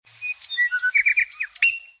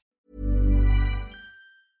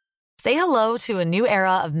Say hello to a new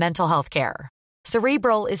era of mental health care.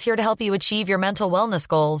 Cerebral is here to help you achieve your mental wellness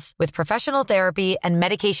goals with professional therapy and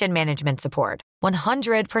medication management support.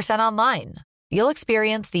 100% online. You'll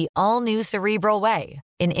experience the all-new Cerebral Way,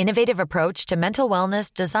 an innovative approach to mental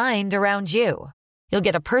wellness designed around you. You'll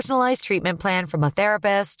get a personalized treatment plan from a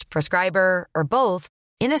therapist, prescriber, or both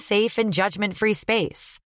in a safe and judgment-free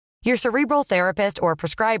space. Your Cerebral therapist or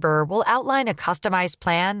prescriber will outline a customized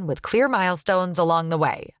plan with clear milestones along the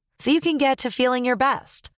way, so you can get to feeling your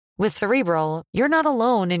best. With Cerebral, you're not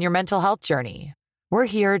alone in your mental health journey. We're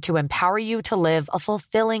here to empower you to live a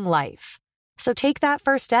fulfilling life. So take that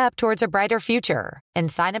first step towards a brighter future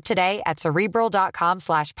and sign up today at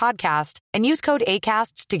Cerebral.com/podcast and use code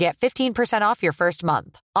ACAST to get 15% off your first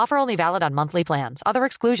month. Offer only valid on monthly plans. Other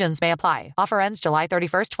exclusions may apply. Offer ends July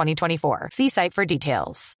 31st, 2024. See site for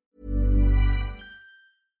details.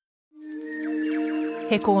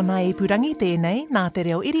 He kōna ipurangi tēnei nā te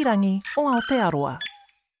reo irirangi o Aotearoa.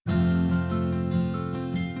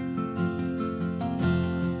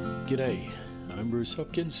 G'day, I'm Bruce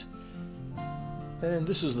Hopkins, and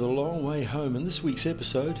this is The Long Way Home. In this week's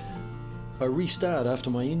episode, I restart after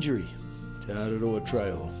my injury. Te Araroa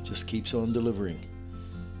Trail just keeps on delivering.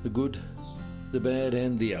 The good, the bad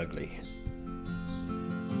and the ugly.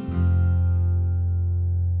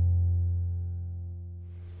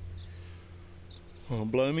 Well,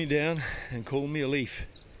 blow me down and call me a leaf.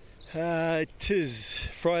 It is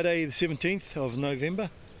Friday the 17th of November.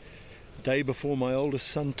 Day before my oldest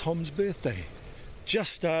son Tom's birthday.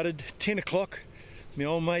 Just started, 10 o'clock. My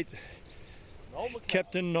old mate,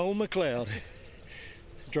 Captain Noel McLeod,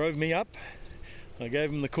 drove me up. I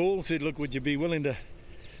gave him the call and said, look, would you be willing to,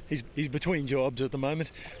 he's between jobs at the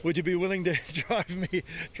moment, would you be willing to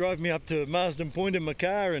drive me up to Marsden Point in my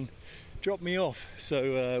car and drop me off?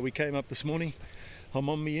 So we came up this morning. I'm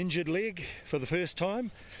on my injured leg for the first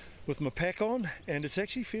time with my pack on, and it's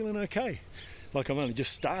actually feeling okay. Like I've only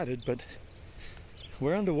just started, but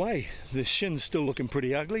we're underway. The shin's still looking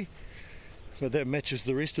pretty ugly, but that matches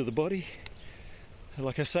the rest of the body.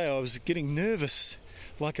 Like I say, I was getting nervous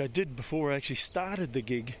like I did before I actually started the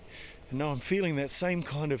gig, and now I'm feeling that same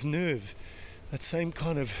kind of nerve, that same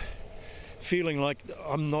kind of feeling like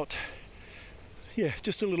I'm not,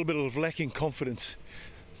 just a little bit of lacking confidence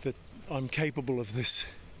that I'm capable of this.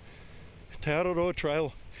 Te Araroa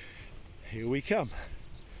Trail, here we come.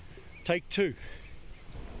 Take 2.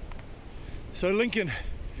 So Lincoln,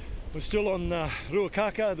 we're still on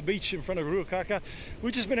Ruakaka, the beach in front of Ruakaka.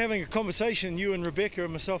 We've just been having a conversation, you and Rebecca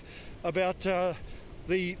and myself, about the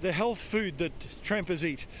health food that trampers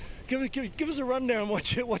eat. Give us a rundown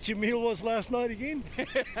what your meal was last night again.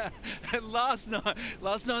 Last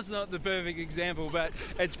night's not the perfect example, but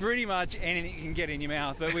it's pretty much anything you can get in your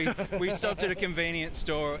mouth. But we stopped at a convenience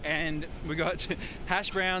store and we got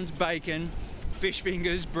hash browns, bacon, fish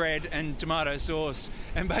fingers, bread and tomato sauce,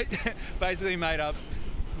 and basically made up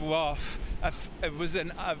it was a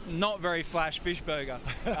not very flash fish burger,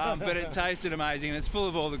 but it tasted amazing and it's full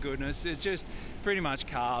of all the goodness. It's just pretty much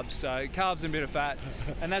carbs, so carbs and a bit of fat,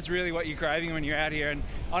 and that's really what you're craving when you're out here. And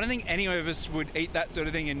I don't think any of us would eat that sort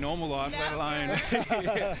of thing in normal life, let alone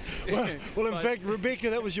well in fact, Rebecca,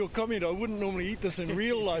 that was your comment. I wouldn't normally eat this in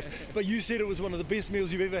real life, but you said it was one of the best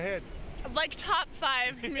meals you've ever had. Like top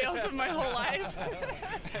 5 meals of my whole life.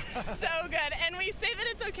 So good. And we say that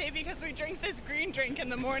it's okay because we drink this green drink in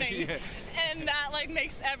the morning, and that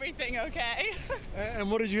makes everything okay.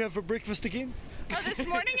 And what did you have for breakfast again? This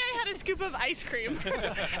morning I had a scoop of ice cream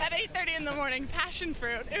at 8:30 in the morning, passion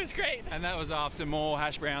fruit. It was great. And that was after more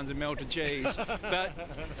hash browns and melted cheese. But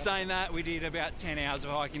saying that, we did about 10 hours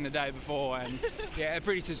of hiking the day before, and a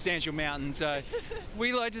pretty substantial mountain. So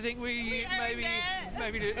we like to think we maybe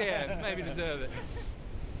deserve it.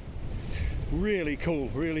 Really cool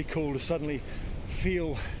to suddenly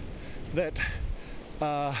feel that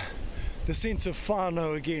the sense of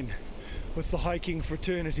whānau again with the hiking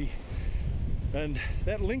fraternity. And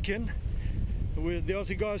that Lincoln, the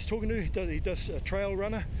Aussie guy I was talking to, he does a trail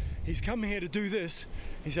runner. He's come here to do this.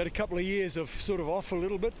 He's had a couple of years of sort of off a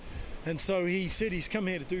little bit, and so he said he's come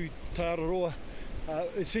here to do Te Araroa,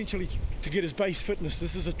 essentially to get his base fitness.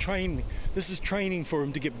 This is training for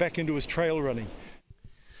him to get back into his trail running.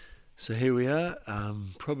 So here we are,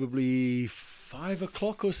 probably 5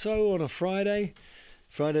 o'clock or so on a Friday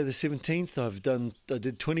the 17th. I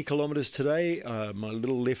did 20 kilometres today. My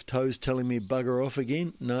little left toe's telling me bugger off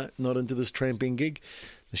again. No, not into this tramping gig.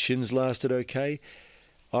 The shins lasted okay.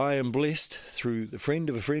 I am blessed through the friend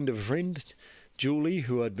of a friend of a friend, Julie,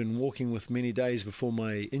 who I'd been walking with many days before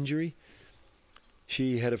my injury.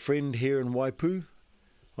 She had a friend here in Waipu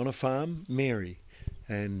on a farm, Mary,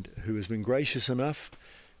 and who has been gracious enough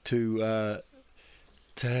to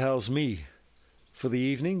house me for the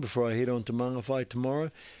evening before I head on to Mangawhai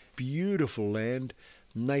tomorrow. Beautiful land,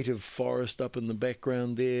 native forest up in the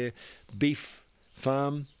background there, beef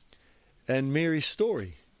farm, and Mary's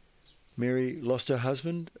story. Mary lost her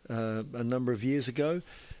husband a number of years ago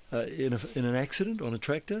in an accident on a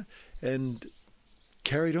tractor and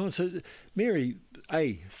carried on. So, Mary,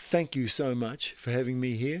 thank you so much for having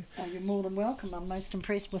me here. Oh, you're more than welcome. I'm most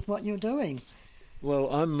impressed with what you're doing.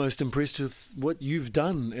 Well, I'm most impressed with what you've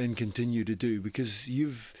done and continue to do, because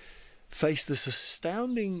you've faced this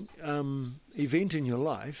astounding event in your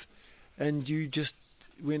life and you just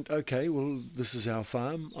went, okay, well, this is our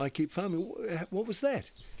farm. I keep farming. What was that?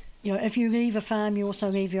 You know, if you leave a farm, you also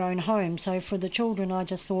leave your own home. So for the children, I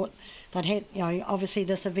just thought they'd had, obviously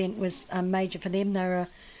this event was major for them. There were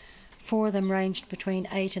 4 of them ranged between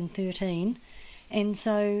 8 and 13. And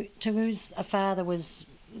so to lose a father was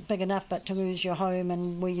big enough, but to lose your home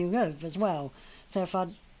and where you live as well. So if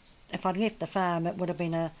I'd left the farm, it would have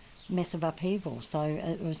been a massive upheaval. So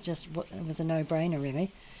it was a no-brainer,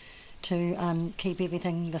 really, to keep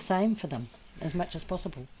everything the same for them as much as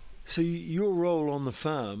possible. So your role on the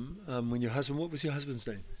farm, when your husband, what was your husband's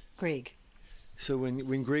name? Greg. So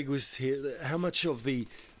when Greg was here, how much of the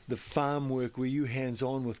farm work were you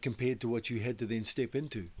hands-on with compared to what you had to then step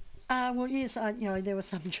into? Well, yes, there were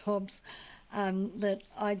some jobs that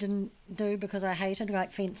I didn't do because I hated,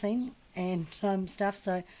 like fencing and stuff.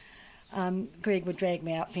 So Greg would drag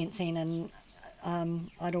me out fencing, and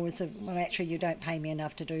I'd always say, well, actually, you don't pay me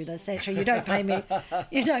enough to do this. Actually, you don't pay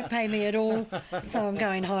me at all. So I'm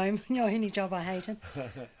going home. Any job I hated.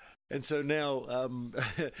 And so now,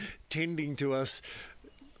 tending to us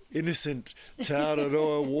innocent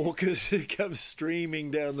Tauraroa walkers who come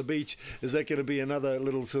streaming down the beach, is that going to be another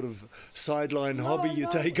little sort of sideline hobby you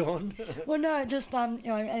take on? Well, no, just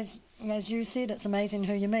as you said, it's amazing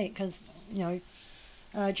who you meet, because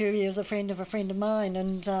Julie is a friend of mine,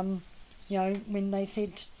 and when they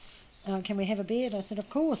said, can we have a bed? I said, of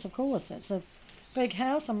course. It's a big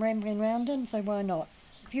house I'm rambling around in, so why not?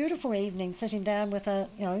 Beautiful evening, sitting down with an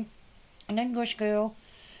English girl,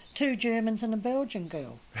 2 Germans and a Belgian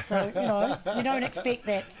girl. So, you don't expect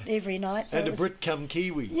that every night. So and a Brit come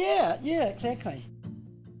Kiwi. Yeah, exactly.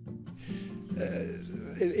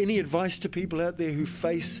 Any advice to people out there who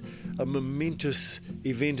face a momentous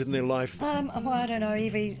event in their life? Well, I don't know.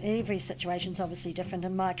 Every situation's obviously different.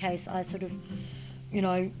 In my case, I sort of,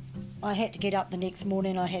 I had to get up the next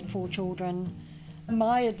morning. I had 4 children.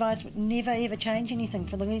 My advice would never ever change anything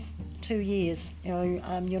for the next 2 years.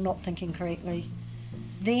 You're not thinking correctly.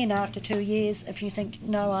 Then after 2 years, if you think,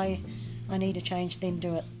 no, I need to change, then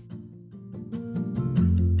do it.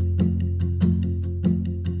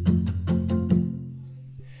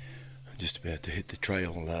 I'm just about to hit the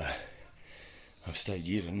trail. I've stayed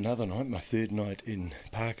yet another night, my 3rd night in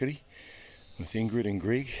Pakari, with Ingrid and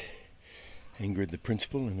Greg. Ingrid, the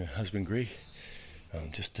principal, and her husband Greg.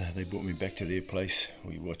 They brought me back to their place.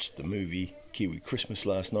 We watched the movie Kiwi Christmas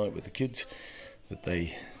last night with the kids that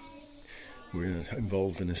they were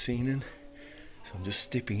involved in a scene in. So I'm just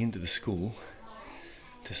stepping into the school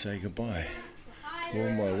to say goodbye to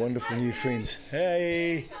all my wonderful new friends.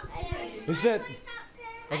 Hey! Is that...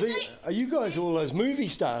 Are you guys all those movie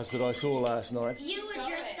stars that I saw last night? You were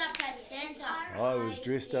dressed up as Santa. I was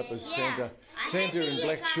dressed up as Santa. Santa in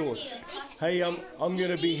black shorts. Hey, I'm going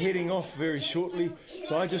to be heading off very shortly,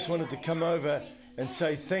 so I just wanted to come over and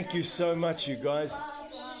say thank you so much, you guys.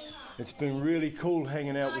 It's been really cool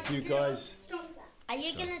hanging out with you guys. Are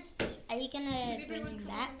you gonna bring him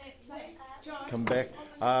back? Come back.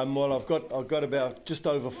 Well, I've got about just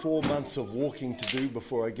over 4 months of walking to do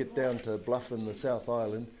before I get down to Bluff in the South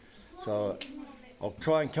Island. So I'll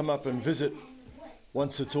try and come up and visit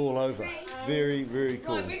once it's all over. Very, very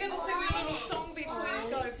cool. Right, we're going to sing a little song before you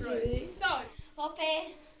go, Bruce. So,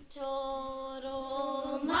 Hope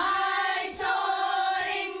toro mai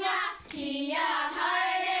toringa kia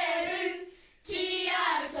haereru tia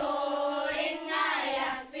toringa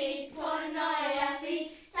yafi pono yafi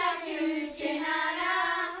taku tinara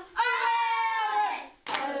oe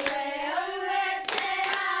te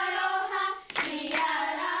aroha kia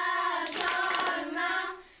ra torma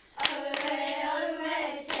oe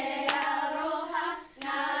te aroha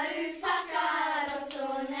ngā whakaroto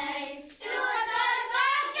nei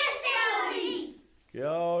Kia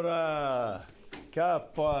ora. Ka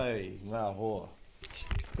pai ngā hoa.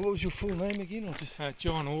 What was your full name again? Or just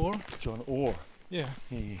John Orr. John Orr. Yeah.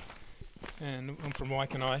 Yeah. And I'm from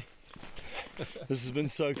Waikanae. This has been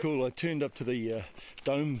so cool. I turned up to the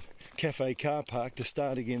Dome Cafe car park to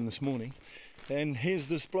start again this morning, and here's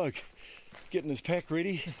this bloke getting his pack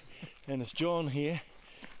ready, and it's John here,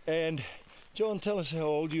 And John, tell us how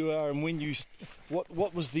old you are and when you...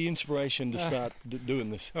 What was the inspiration to start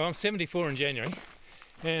doing this? Well, I'm 74 in January,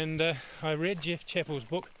 and I read Jeff Chappell's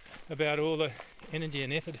book about all the energy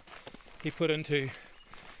and effort he put into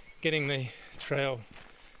getting the trail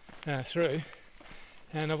through,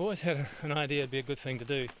 and I've always had an idea it'd be a good thing to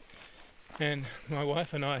do. And my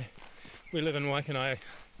wife and I, we live in Waikanai,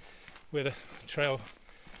 where the trail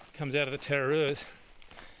comes out of the Tararuas,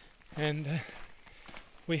 and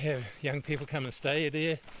we have young people come and stay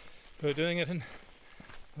there who are doing it. And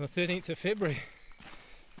on the 13th of February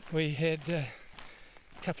we had a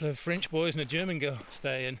couple of French boys and a German girl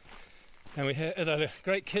stay in, and we had they were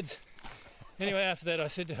great kids. Anyway, after that I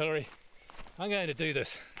said to Hilary, I'm going to do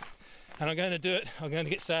this, and I'm going to do it. I'm going to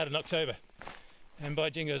get started in October. And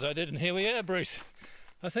by jingos I did, and here we are, Bruce.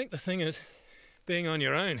 I think the thing is being on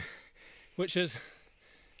your own, which is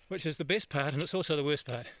the best part, and it's also the worst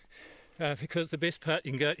part, because the best part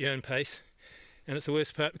you can go at your own pace, and it's the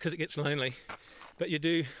worst part because it gets lonely, but you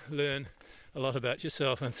do learn a lot about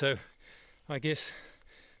yourself. And so I guess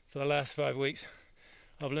for the last 5 weeks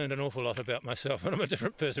I've learned an awful lot about myself, and I'm a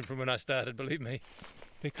different person from when I started, believe me,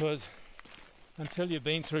 because until you've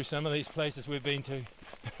been through some of these places we've been to,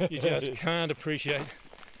 you just can't appreciate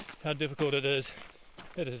how difficult it is.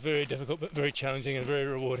 It is very difficult, but very challenging and very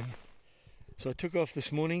rewarding. So I took off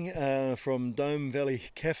this morning from Dome Valley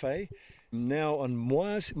Cafe, now on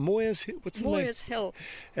Moyers Hill.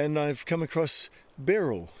 And I've come across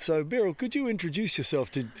Beryl. So Beryl, could you introduce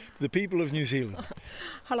yourself to the people of New Zealand?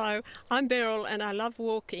 Hello, I'm Beryl and I love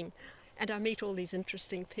walking, and I meet all these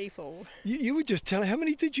interesting people. You were just telling, how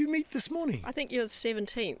many did you meet this morning? I think you're the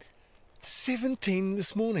 17th. 17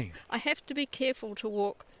 this morning? I have to be careful to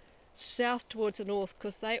walk south towards the north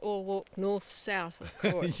because they all walk north-south, of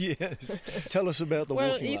course. Yes. Tell us about the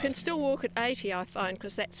well, walking you line. can still walk at 80, I find,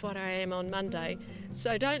 because that's what I am on Monday.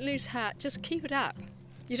 So don't lose heart, just keep it up.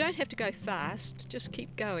 You don't have to go fast, just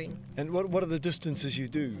keep going. And what are the distances you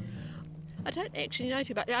do? I don't actually know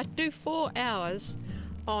too much. I do 4 hours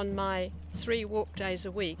on my 3 walk days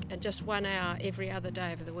a week and just 1 hour every other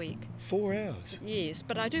day of the week. 4 hours? Yes,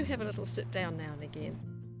 but I do have a little sit down now and again.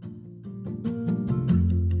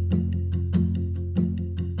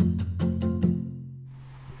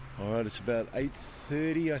 All right, it's about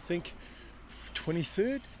 8:30, I think.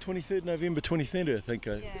 23rd November 23rd, I think.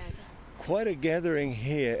 Yeah. Quite a gathering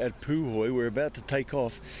here at Puhoi. We're about to take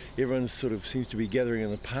off. Everyone sort of seems to be gathering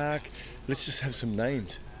in the park. Let's just have some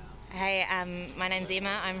names. Hey, my name's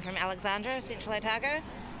Emma. I'm from Alexandra, Central Otago.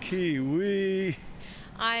 Kiwi.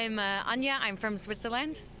 I'm Anya. I'm from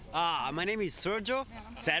Switzerland. My name is Sergio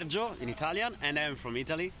in Italian, and I'm from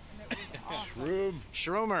Italy.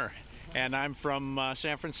 Schroemer, and I'm from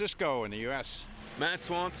San Francisco in the U.S. Matt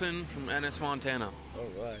Swanson from NS Montana.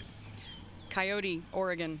 All right. Coyote,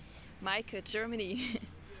 Oregon. Micah, Germany.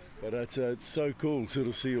 But it's so cool to sort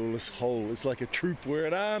of see all this whole, it's like a troop, we're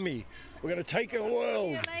an army. We're going to take a world.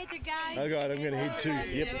 See you later, guys. Okay, I'm going to head too.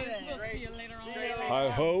 Yep. See you later on. Hi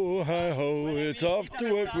ho, it's off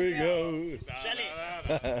to work we go.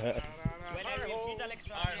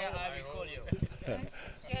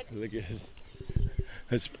 Look at it.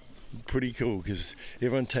 It's pretty cool because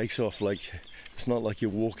everyone takes off. Like, it's not like you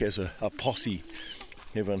walk as a posse.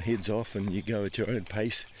 Everyone heads off and you go at your own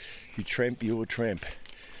pace. You tramp your tramp.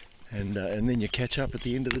 And then you catch up at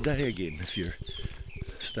the end of the day again if you're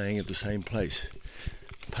staying at the same place.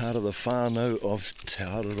 Part of the whānau of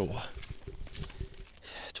Aotearoa.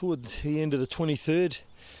 Toward the end of the 23rd,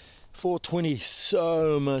 4:20,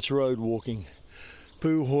 so much road walking.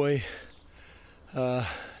 Puhoi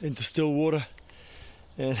into Stillwater.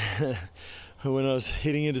 And when I was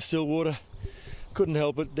heading into Stillwater, couldn't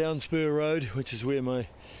help it, down Spur Road, which is where my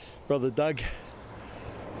brother Doug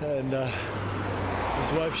and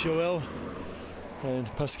his wife Joelle and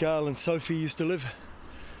Pascal and Sophie used to live.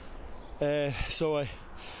 So I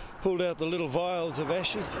pulled out the little vials of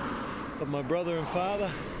ashes of my brother and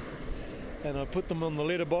father and I put them on the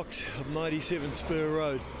letterbox of 97 Spur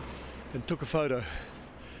Road and took a photo.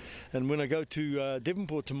 And when I go to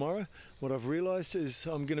Devonport tomorrow, what I've realised is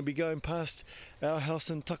I'm going to be going past our house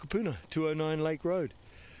in Takapuna, 209 Lake Road.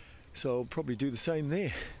 So I'll probably do the same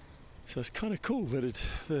there. So it's kind of cool that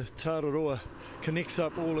the Tāroa connects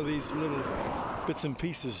up all of these little bits and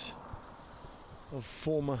pieces of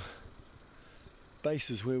former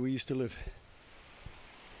bases where we used to live.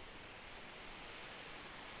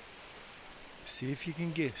 See if you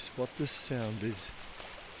can guess what this sound is.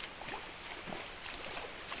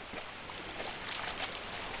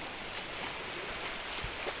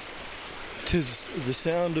 It is the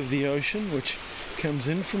sound of the ocean which comes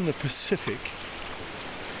in from the Pacific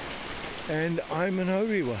and I'm in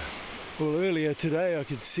Orewa. Well, earlier today I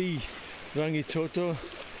could see Rangitoto,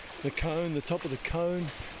 the cone, the top of the cone.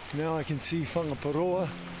 Now I can see Whangaparoa.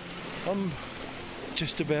 I'm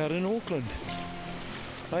just about in Auckland.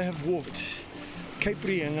 I have walked Cape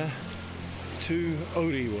Reinga to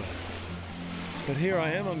Orewa. But here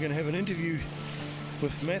I am, I'm going to have an interview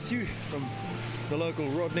with Matthew from the local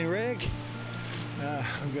Rodney Rag.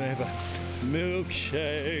 I'm going to have a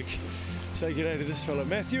milkshake. Say good day to this fellow.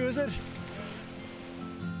 Matthew, is it?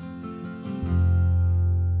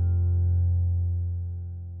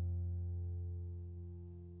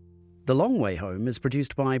 The Long Way Home is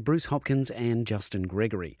produced by Bruce Hopkins and Justin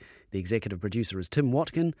Gregory. The executive producer is Tim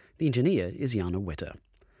Watkin. The engineer is Jana Witter.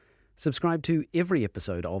 Subscribe to every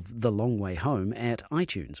episode of The Long Way Home at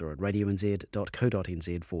iTunes or at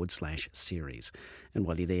radionz.co.nz/series. And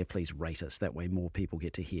while you're there, please rate us. That way more people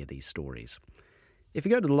get to hear these stories. If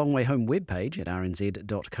you go to the Long Way Home webpage at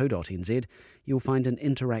rnz.co.nz, you'll find an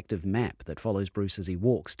interactive map that follows Bruce as he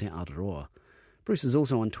walks Te Araroa. Bruce is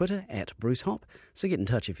also on Twitter at BruceHop, so get in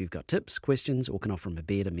touch if you've got tips, questions, or can offer him a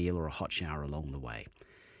bed, a meal, or a hot shower along the way.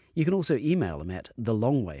 You can also email him at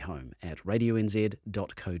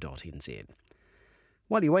thelongwayhome@radionz.co.nz.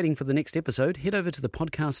 While you're waiting for the next episode, head over to the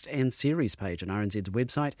podcast and series page on RNZ's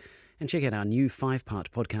website and check out our new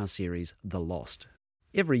 5-part podcast series, The Lost.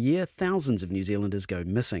 Every year, thousands of New Zealanders go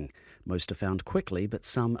missing. Most are found quickly, but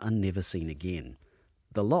some are never seen again.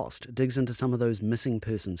 The Lost digs into some of those missing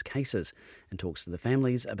persons cases and talks to the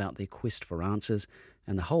families about their quest for answers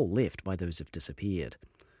and the hole left by those who've disappeared.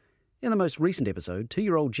 In the most recent episode,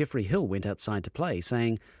 2-year-old Jeffrey Hill went outside to play,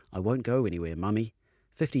 saying, "I won't go anywhere, Mummy."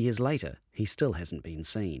 50 years later, he still hasn't been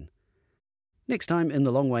seen. Next time in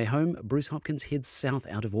The Long Way Home, Bruce Hopkins heads south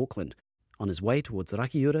out of Auckland, on his way towards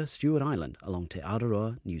Rakiura, Stewart Island, along Te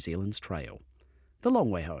Araroa, New Zealand's trail. The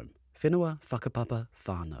Long Way Home. Whenua whakapapa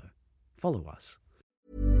whānau. Follow us.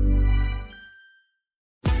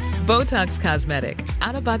 Botox Cosmetic,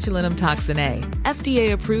 out of botulinum toxin A,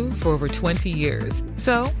 FDA approved for over 20 years.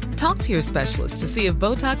 So, talk to your specialist to see if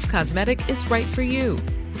Botox Cosmetic is right for you.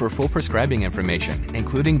 For full prescribing information,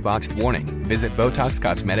 including boxed warning, visit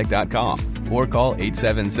BotoxCosmetic.com or call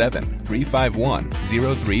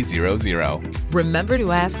 877-351-0300. Remember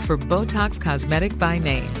to ask for Botox Cosmetic by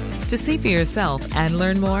name. To see for yourself and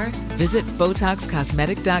learn more, visit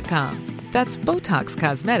BotoxCosmetic.com. That's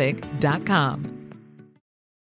BotoxCosmetic.com.